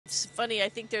it's funny. I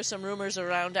think there's some rumors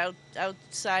around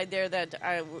outside there that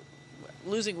I'm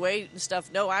losing weight and stuff.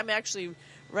 No, I'm actually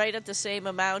right at the same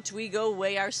amount. We go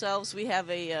weigh ourselves. We have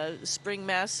a spring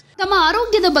mass. ತಮ್ಮ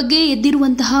ಆರೋಗ್ಯದ ಬಗ್ಗೆ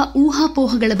ಎದ್ದಿರುವಂತಹ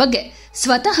ಊಹಾಪೋಹಗಳ ಬಗ್ಗೆ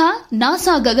ಸ್ವತಃ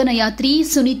NASA ಗಗನಯಾತ್ರಿ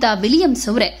Sunita Williams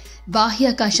ಅವರೇ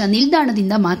ಬಾಹ್ಯಾಕಾಶ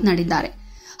ನಿಲ್ದಾಣದಿಂದ ಮಾತನಾಡಿದ್ದಾರೆ.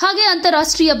 ಹಾಗೆ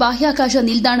ಅಂತಾರಾಷ್ಟ್ರೀಯ ಬಾಹ್ಯಾಕಾಶ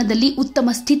ನಿಲ್ದಾಣದಲ್ಲಿ ಉತ್ತಮ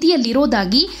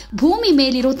ಸ್ಥಿತಿಯಲ್ಲಿರೋದಾಗಿ ಭೂಮಿ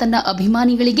ಮೇಲಿರೋ ತನ್ನ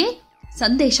ಅಭಿಮಾನಿಗಳಿಗೆ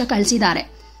ಸಂದೇಶ ಕಳಿಸಿದ್ದಾರೆ.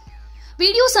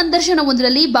 ವಿಡಿಯೋ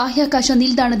ಸಂದರ್ಶನವೊಂದರಲ್ಲಿ ಬಾಹ್ಯಾಕಾಶ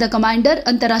ನಿಲ್ದಾಣದ ಕಮಾಂಡರ್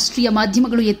ಅಂತಾರಾಷ್ಟ್ರೀಯ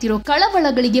ಮಾಧ್ಯಮಗಳು ಎತ್ತಿರೋ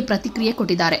ಕಳವಳಗಳಿಗೆ ಪ್ರತಿಕ್ರಿಯೆ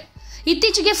ಕೊಟ್ಟಿದ್ದಾರೆ.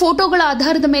 ಇತ್ತೀಚೆಗೆ ಫೋಟೋಗಳ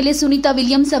ಆಧಾರದ ಮೇಲೆ ಸುನೀತಾ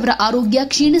ವಿಲಿಯಮ್ಸ್ ಅವರ ಆರೋಗ್ಯ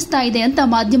ಕ್ಷೀಣಿಸ್ತಾ ಇದೆ ಅಂತ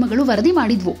ಮಾಧ್ಯಮಗಳು ವರದಿ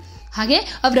ಮಾಡಿದ್ವು. ಹಾಗೆ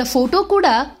ಅವರ ಫೋಟೋ ಕೂಡ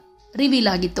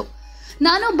ರಿವೀಲ್ ಆಗಿತ್ತು.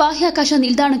 ನಾನು ಬಾಹ್ಯಾಕಾಶ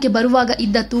ನಿಲ್ದಾಣಕ್ಕೆ ಬರುವಾಗ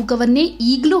ಇದ್ದ ತೂಕವನ್ನೇ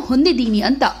ಈಗಲೂ ಹೊಂದಿದ್ದೀನಿ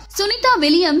ಅಂತ ಸುನೀತಾ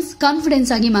ವಿಲಿಯಮ್ಸ್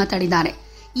ಕಾನ್ಫಿಡೆನ್ಸ್ ಆಗಿ ಮಾತಾಡಿದ್ದಾರೆ.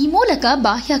 ಈ ಮೂಲಕ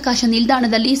ಬಾಹ್ಯಾಕಾಶ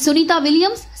ನಿಲ್ದಾಣದಲ್ಲಿ ಸುನೀತಾ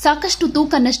ವಿಲಿಯಮ್ಸ್ ಸಾಕಷ್ಟು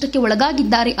ತೂಕ ನಷ್ಟಕ್ಕೆ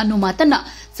ಒಳಗಾಗಿದ್ದಾರೆ ಅನ್ನೋ ಮಾತನ್ನ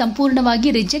ಸಂಪೂರ್ಣವಾಗಿ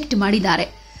ರಿಜೆಕ್ಟ್ ಮಾಡಿದ್ದಾರೆ.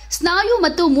 ಸ್ನಾಯು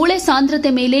ಮತ್ತು ಮೂಳೆ ಸಾಂದ್ರತೆ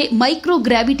ಮೇಲೆ ಮೈಕ್ರೋ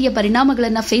ಗ್ರಾವಿಟಿಯ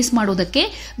ಪರಿಣಾಮಗಳನ್ನು ಫೇಸ್ ಮಾಡೋದಕ್ಕೆ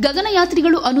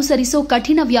ಗಗನಯಾತ್ರಿಗಳು ಅನುಸರಿಸೋ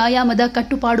ಕಠಿಣ ವ್ಯಾಯಾಮದ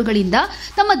ಕಟ್ಟುಪಾಡುಗಳಿಂದ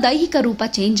ತಮ್ಮ ದೈಹಿಕ ರೂಪ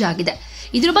ಚೇಂಜ್ ಆಗಿದೆ.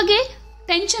 ಇದ್ರ ಬಗ್ಗೆ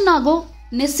ಟೆನ್ಷನ್ ಆಗೋ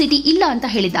ನೆಸ್ಸಿಟಿ ಇಲ್ಲ ಅಂತ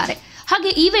ಹೇಳಿದ್ದಾರೆ.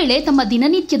 ಹಾಗೆ ಈ ವೇಳೆ ತಮ್ಮ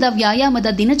ದಿನನಿತ್ಯದ ವ್ಯಾಯಾಮದ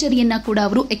ದಿನಚರಿಯನ್ನ ಕೂಡ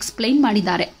ಅವರು ಎಕ್ಸ್ಪ್ಲೈನ್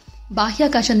ಮಾಡಿದ್ದಾರೆ.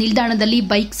 ಬಾಹ್ಯಾಕಾಶ ನಿಲ್ದಾಣದಲ್ಲಿ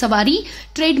ಬೈಕ್ ಸವಾರಿ,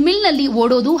 ಟ್ರೆಡ್ಮಿಲ್ನಲ್ಲಿ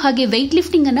ಓಡೋದು ಹಾಗೆ weight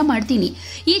ಲಿಫ್ಟಿಂಗ್ ಅನ್ನ ಮಾಡ್ತೀನಿ.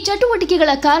 ಈ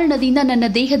ಚಟುವಟಿಕೆಗಳ ಕಾರಣದಿಂದ ನನ್ನ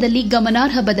ದೇಹದಲ್ಲಿ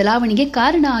ಗಮನಾರ್ಹ ಬದಲಾವಣೆಗೆ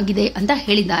ಕಾರಣ ಆಗಿದೆ ಅಂತ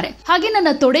ಹೇಳಿದ್ದಾರೆ. ಹಾಗೆ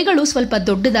ನನ್ನ ತೊಡೆಗಳು ಸ್ವಲ್ಪ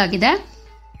ದೊಡ್ಡದಾಗಿದೆ,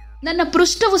 ನನ್ನ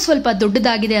ಪೃಷ್ಠವು ಸ್ವಲ್ಪ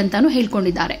ದೊಡ್ಡದಾಗಿದೆ ಅಂತಾನು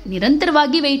ಹೇಳ್ಕೊಂಡಿದ್ದಾರೆ.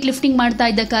 ನಿರಂತರವಾಗಿ weight ಲಿಫ್ಟಿಂಗ್ ಮಾಡ್ತಾ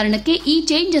ಇದ್ದ ಕಾರಣಕ್ಕೆ ಈ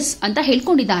ಚೇಂಜಸ್ ಅಂತ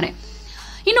ಹೇಳ್ಕೊಂಡಿದ್ದಾರೆ.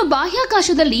 ಇನ್ನು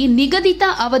ಬಾಹ್ಯಾಕಾಶದಲ್ಲಿ ನಿಗದಿತ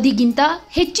ಅವಧಿಗಿಂತ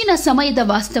ಹೆಚ್ಚಿನ ಸಮಯದ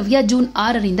ವಾಸ್ತವ್ಯ ಜೂನ್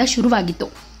 6ರಿಂದ ಶುರುವಾಗಿತ್ತು.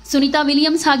 ಸುನೀತಾ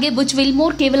ವಿಲಿಯಮ್ಸ್ ಹಾಗೆ ಬುಚ್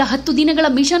ವಿಲ್ಮೋರ್ ಕೇವಲ 10 ದಿನಗಳ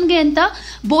ಮಿಷನ್ಗೆ ಅಂತ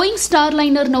ಬೋಯಿಂಗ್ ಸ್ಟಾರ್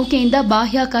ಲೈನರ್ ನೌಕೆಯಿಂದ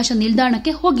ಬಾಹ್ಯಾಕಾಶ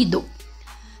ನಿಲ್ದಾಣಕ್ಕೆ ಹೋಗಿದ್ದು.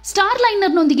 ಸ್ಟಾರ್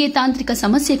ಲೈನರ್ನೊಂದಿಗೆ ತಾಂತ್ರಿಕ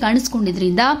ಸಮಸ್ಯೆ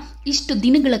ಕಾಣಿಸಿಕೊಂಡಿದ್ರಿಂದ ಇಷ್ಟು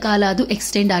ದಿನಗಳ ಕಾಲ ಅದು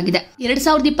ಎಕ್ಸ್ಟೆಂಡ್ ಆಗಿದೆ.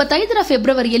 2025ರ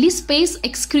ಫೆಬ್ರವರಿಯಲ್ಲಿ ಸ್ಪೇಸ್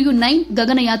ಎಕ್ಸ್ಕ್ರೂ 9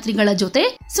 ಗಗನಯಾತ್ರಿಗಳ ಜೊತೆ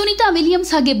ಸುನೀತಾ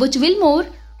ವಿಲಿಯಮ್ಸ್ ಹಾಗೆ ಬುಚ್ ವಿಲ್ಮೋರ್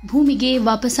ಭೂಮಿಗೆ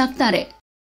ವಾಪಸ್ಸಾಗ್ತಾರೆ.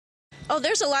 Oh,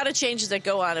 there's a lot of changes that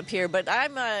go on up here, but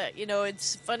I'm, it's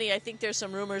funny. I think there's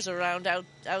some rumors around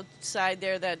outside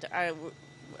there that I'm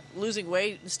losing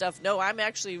weight and stuff. No, I'm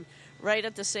actually right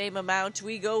at the same amount.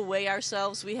 We go weigh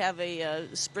ourselves. We have a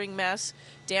spring mass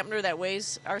dampener that weighs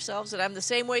ourselves, and I'm the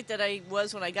same weight that I was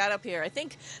when I got up here. I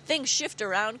think things shift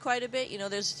around quite a bit.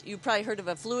 You've probably heard of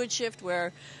a fluid shift where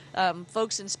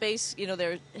folks in space,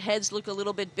 their heads look a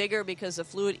little bit bigger because the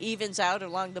fluid evens out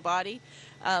along the body.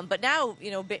 But now,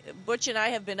 Butch and I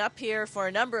have been up here for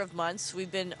a number of months.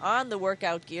 We've been on the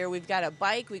workout gear. We've got a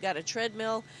bike, we got a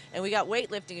treadmill, and we got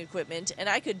weightlifting equipment. And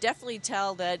I could definitely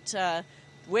tell that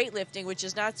weightlifting, which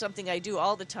is not something I do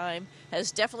all the time, has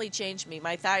definitely changed me.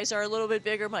 My thighs are a little bit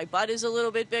bigger. My butt is a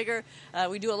little bit bigger.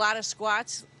 We do a lot of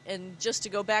squats. And just to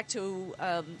go back to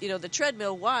the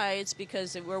treadmill, why? It's because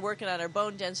we're working on our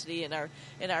bone density in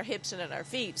our hips and in our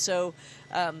feet. So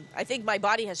I think my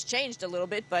body has changed a little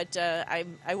bit, but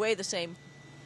I weigh the same